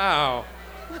 Wow.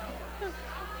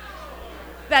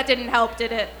 That didn't help,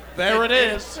 did it? There it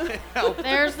is.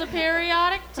 There's the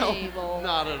periodic table.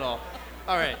 Not at all.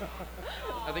 All right.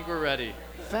 I think we're ready.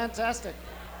 Fantastic.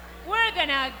 We're going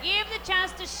to give the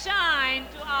chance to shine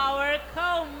to our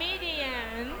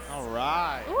comedians. All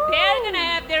right. They're going to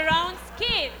have their own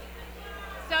skit.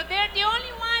 So they're the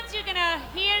only ones you're going to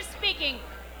hear speaking.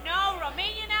 No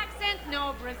Romanian accent,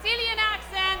 no Brazilian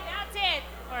accent. That's it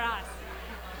for us.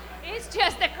 It's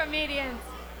just the comedians.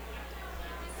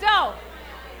 So,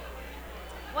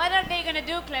 what are they going to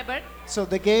do, Kleber? So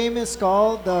the game is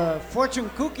called the Fortune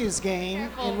Cookies game,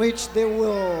 in which they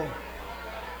will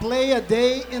play a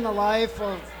day in the life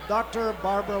of Dr.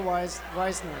 Barbara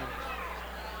Reisner.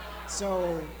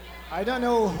 So I don't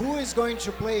know who is going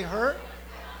to play her,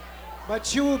 but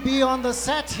she will be on the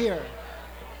set here.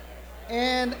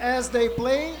 And as they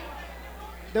play,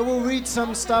 they will read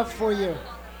some stuff for you.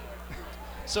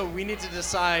 So we need to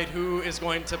decide who is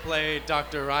going to play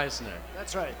Dr. Reisner.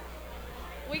 That's right.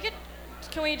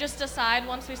 Can we just decide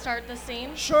once we start the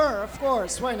scene? Sure, of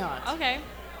course. Why not? Okay.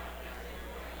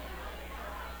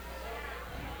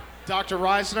 Dr.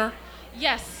 Reisner,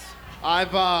 Yes.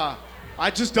 I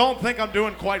just don't think I'm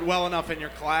doing quite well enough in your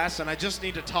class, and I just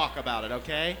need to talk about it,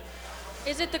 okay?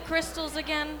 Is it the crystals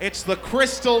again? It's the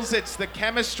crystals, it's the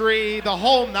chemistry, the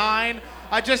whole nine.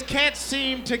 I just can't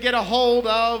seem to get a hold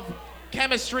of.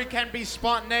 Chemistry can be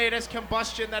spontaneous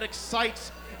combustion that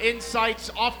excites, incites,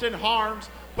 often harms,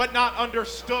 but not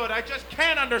understood. I just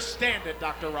can't understand it,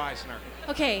 Dr. Reisner.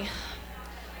 Okay.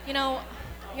 You know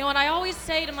what I always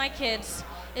say to my kids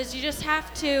is you just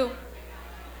have to.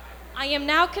 I am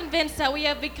now convinced that we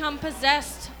have become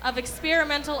possessed of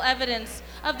experimental evidence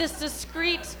of the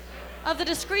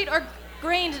discrete or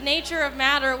grained nature of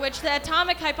matter, which the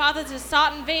atomic hypothesis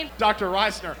sought in vain. Dr.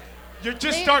 Reisner, you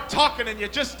just start talking and you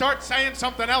just start saying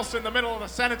something else in the middle of a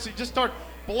sentence. You just start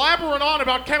blabbering on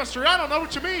about chemistry. I don't know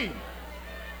what you mean.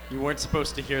 You weren't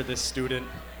supposed to hear this, student.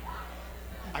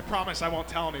 I promise I won't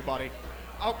tell anybody.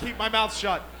 I'll keep my mouth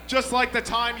shut. Just like the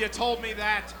time you told me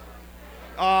that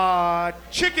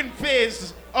chicken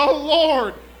fizz, oh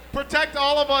Lord, protect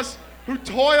all of us who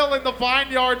toil in the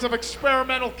vineyards of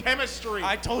experimental chemistry.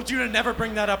 I told you to never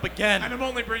bring that up again. And I'm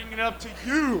only bringing it up to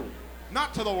you,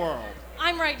 not to the world.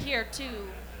 I'm right here too.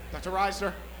 Dr. Reisner,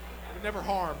 it would never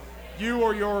harm you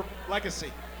or your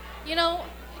legacy. You know,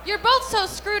 you're both so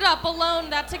screwed up alone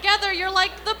that together you're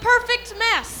like the perfect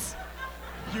mess.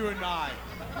 You and I,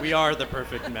 We are the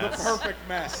perfect the mess. perfect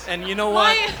mess. And you know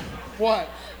what? Why? What?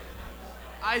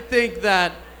 I think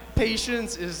that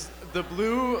patience is the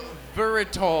blue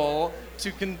veritol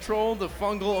to control the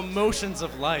fungal emotions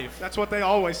of life. That's what they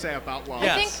always say about love.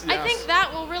 Yes. I think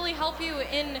that will really help you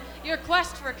in your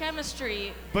quest for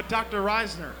chemistry. But Dr.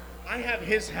 Reisner, I have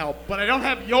his help, but I don't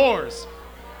have yours.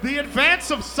 The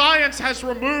advance of science has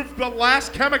removed the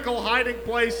last chemical hiding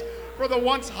place for the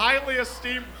once highly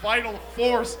esteemed vital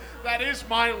force that is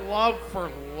my love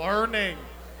for learning.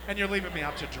 And you're leaving me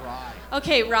out to dry.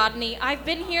 Okay, Rodney, I've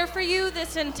been here for you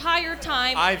this entire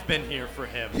time. I've been here for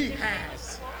him. He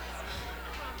has.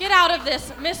 Get out of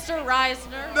this, Mr.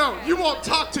 Reisner. No, you won't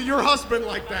talk to your husband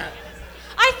like that.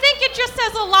 I think it just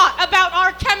says a lot about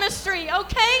our chemistry,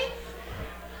 okay?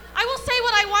 I will say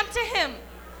what I want to him.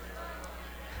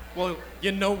 Well,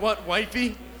 you know what,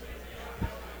 wifey?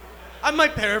 I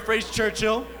might paraphrase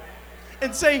Churchill.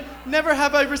 and say, "Never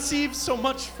have I received so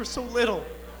much for so little."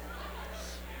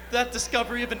 That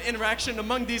discovery of an interaction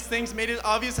among these things made it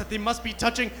obvious that they must be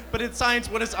touching, but in science,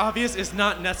 what is obvious is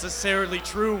not necessarily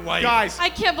true, wife. Guys, I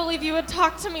can't believe you would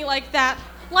talk to me like that.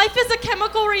 Life is a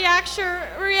chemical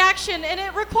reaction, and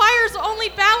it requires only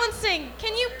balancing.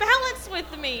 Can you balance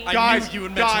with me? I knew you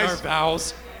would mention our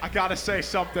vows. I gotta say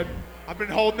something. I've been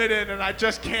holding it in and I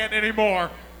just can't anymore.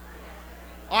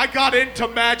 I got into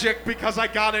magic because I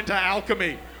got into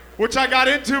alchemy, which I got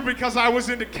into because I was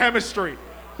into chemistry,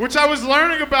 which I was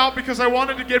learning about because I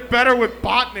wanted to get better with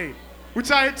botany,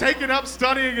 which I had taken up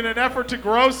studying in an effort to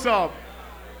grow some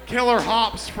killer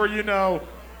hops for,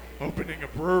 opening a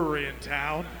brewery in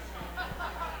town.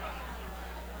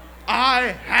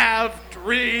 I have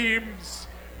dreams.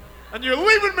 And you're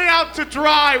leaving me out to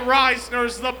dry,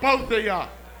 Reisners, the both of ya.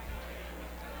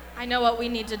 I know what we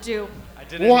need to do. I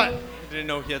didn't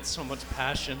know he had so much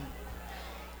passion.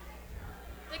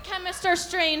 The chemists are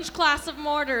strange class of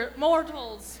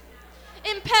mortals,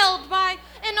 impelled by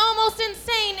an almost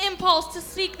insane impulse to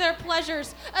seek their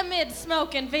pleasures amid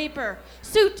smoke and vapor,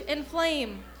 soot and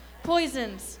flame,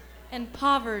 poisons and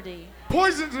poverty.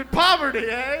 Poisons and poverty,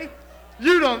 eh?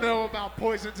 You don't know about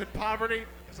poisons and poverty,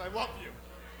 because I love you.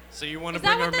 So you want to Is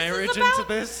that bring our what this is marriage about?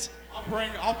 into this?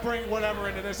 I'll bring whatever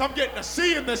into this. I'm getting a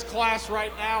C in this class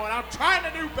right now, and I'm trying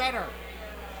to do better.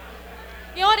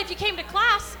 You know what? If you came to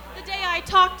class the day I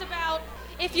talked about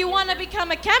if you want to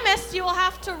become a chemist, you will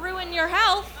have to ruin your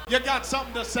health. You got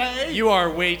something to say? You are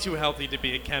way too healthy to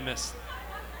be a chemist.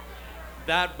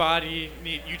 That body,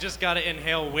 you just gotta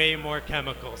inhale way more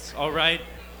chemicals, all right?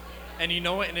 And you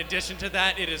know what? In addition to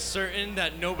that, it is certain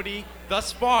that nobody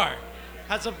thus far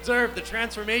has observed the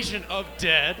transformation of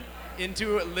dead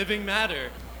into living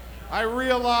matter. I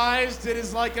realized it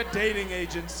is like a dating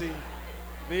agency.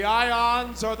 The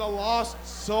ions are the lost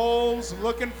souls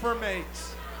looking for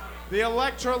mates. The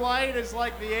electrolyte is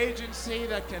like the agency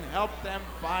that can help them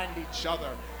find each other.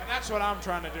 And that's what I'm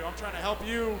trying to do. I'm trying to help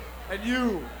you and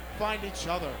you find each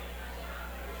other.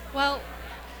 Well,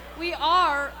 we owe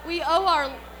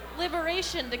our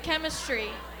liberation to chemistry.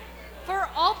 For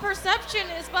all perception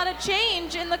is but a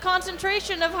change in the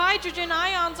concentration of hydrogen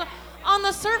ions on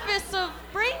the surface of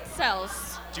brain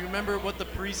cells. Do you remember what the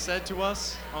priest said to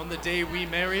us on the day we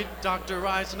married, Dr.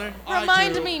 Reisner?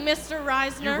 Remind me, Mr.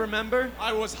 Reisner. You remember?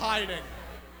 I was hiding.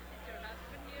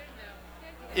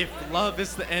 If love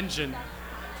is the engine,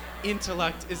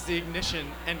 intellect is the ignition,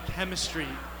 and chemistry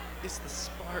is the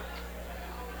spark.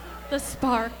 The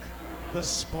spark. The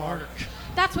spark.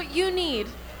 That's what you need.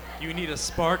 You need a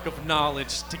spark of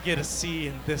knowledge to get a C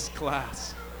in this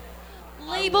class.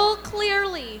 Label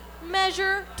clearly.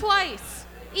 Measure twice.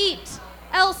 Eat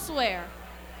elsewhere.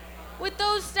 With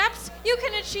those steps, you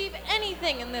can achieve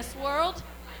anything in this world.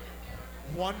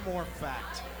 One more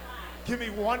fact. Give me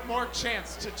one more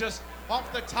chance to just,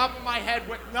 off the top of my head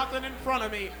with nothing in front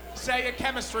of me, say a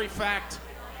chemistry fact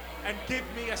and give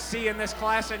me a C in this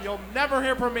class and you'll never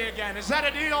hear from me again. Is that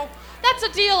a deal? That's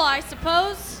a deal, I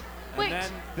suppose. Wait. And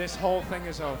then this whole thing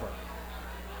is over.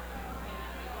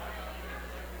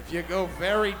 If you go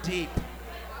very deep,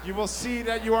 you will see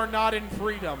that you are not in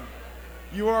freedom.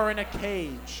 You are in a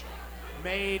cage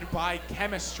made by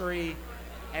chemistry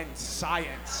and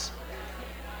science.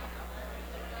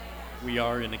 We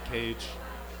are in a cage.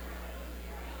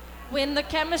 When the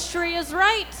chemistry is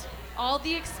right, all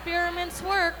the experiments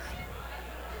work.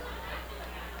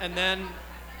 And then,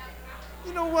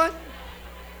 you know what?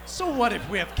 So what if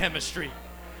we have chemistry?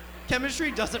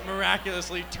 Chemistry doesn't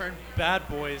miraculously turn bad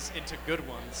boys into good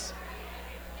ones.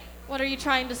 What are you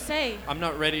trying to say? I'm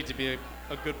not ready to be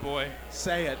a good boy.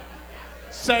 Say it.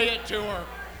 Say it to her.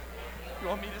 You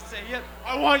want me to say it?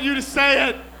 I want you to say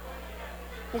it.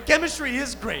 Well, chemistry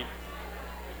is great.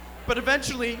 But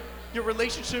eventually, your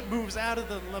relationship moves out of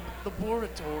the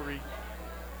laboratory.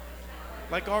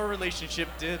 Like our relationship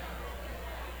did.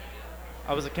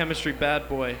 I was a chemistry bad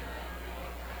boy.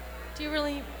 Do you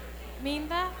really mean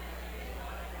that?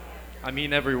 I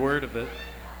mean every word of it.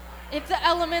 If the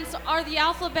elements are the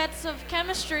alphabets of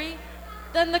chemistry,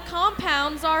 then the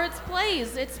compounds are its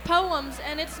plays, its poems,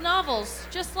 and its novels,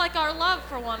 just like our love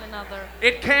for one another.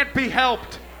 It can't be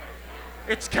helped.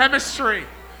 It's chemistry.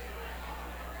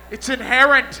 It's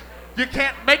inherent. You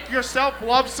can't make yourself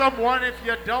love someone if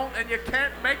you don't, and you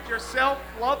can't make yourself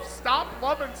stop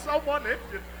loving someone if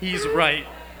you... He's right.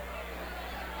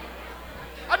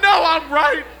 I know I'm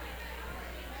right.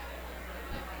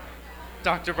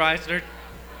 Dr. Reisner,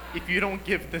 if you don't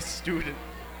give this student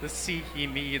the C he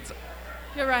needs...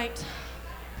 You're right.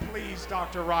 Please,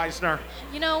 Dr. Reisner.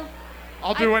 You know,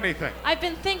 I'll do anything. I've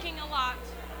been thinking a lot.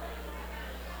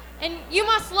 And you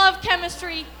must love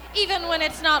chemistry even when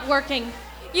it's not working.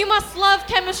 You must love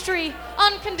chemistry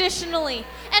unconditionally.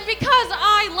 And because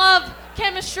I love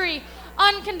chemistry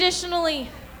unconditionally,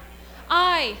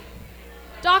 I,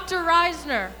 Dr.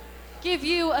 Reisner, give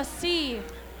you a C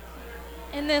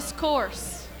in this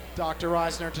course. Dr.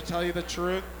 Reisner, to tell you the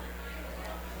truth,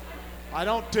 I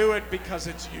don't do it because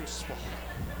it's useful.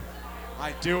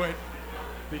 I do it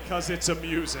because it's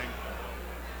amusing.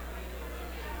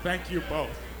 Thank you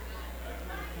both.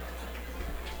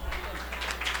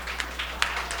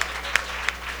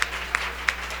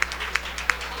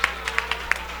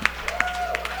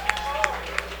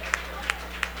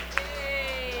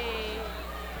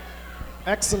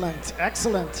 Excellent,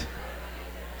 excellent.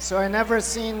 So I never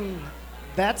seen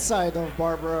that side of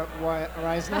Barbara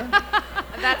Reisner.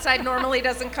 That side normally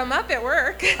doesn't come up at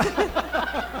work.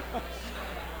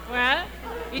 Well,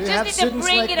 you Do you just have need to students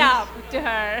bring like it me? up to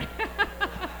her.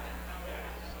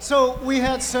 So we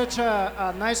had such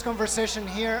a nice conversation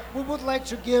here. We would like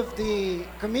to give the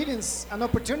comedians an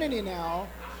opportunity now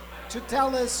to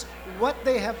tell us what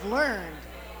they have learned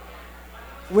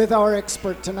with our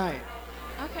expert tonight.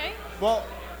 Okay. Well,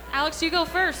 Alex, you go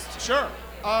first. sure.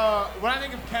 When I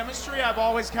think of chemistry, I've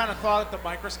always kind of thought at the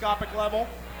microscopic level.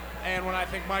 And when I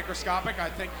think microscopic, I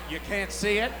think you can't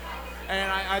see it.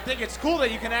 And I think it's cool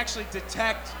that you can actually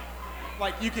detect,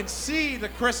 like you can see the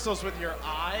crystals with your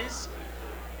eyes.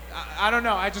 I don't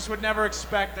know, I just would never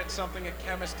expect that something a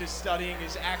chemist is studying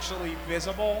is actually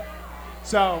visible.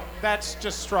 So that's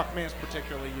just struck me as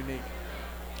particularly unique.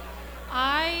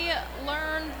 I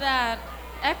learned that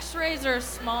X-rays are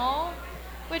small,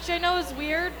 which I know is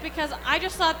weird because I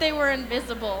just thought they were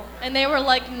invisible and they were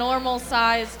like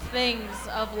normal-sized things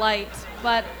of light,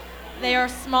 but they are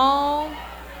small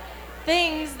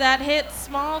things that hit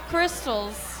small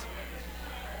crystals.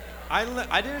 I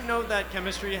didn't know that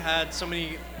chemistry had so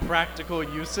many practical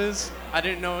uses. I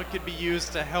didn't know it could be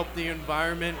used to help the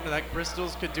environment, that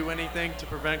crystals could do anything to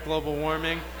prevent global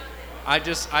warming. I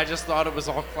just thought it was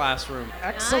all classroom.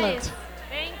 Excellent. Nice.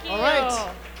 Thank you. All right.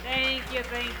 Thank you,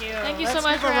 thank you. Thank you Let's so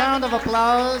much give for a round of having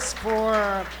us. applause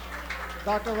for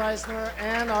Dr. Reisner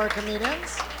and our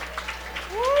comedians.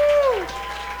 Woo!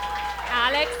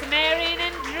 Alex, Marin,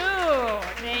 and Drew.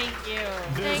 Thank you.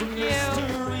 There's a Thank you.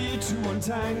 mystery to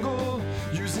untangle.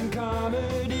 Using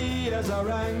comedy as our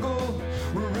angle,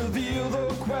 we'll reveal the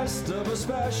quest of a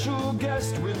special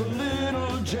guest with a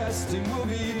little jesting. We'll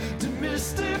be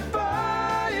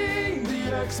demystifying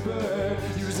the expert,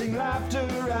 using laughter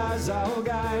as our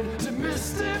guide.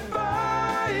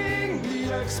 Demystifying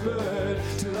the expert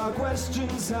till our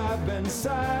questions have been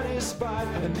satisfied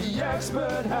and the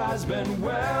expert has been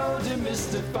well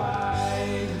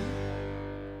demystified.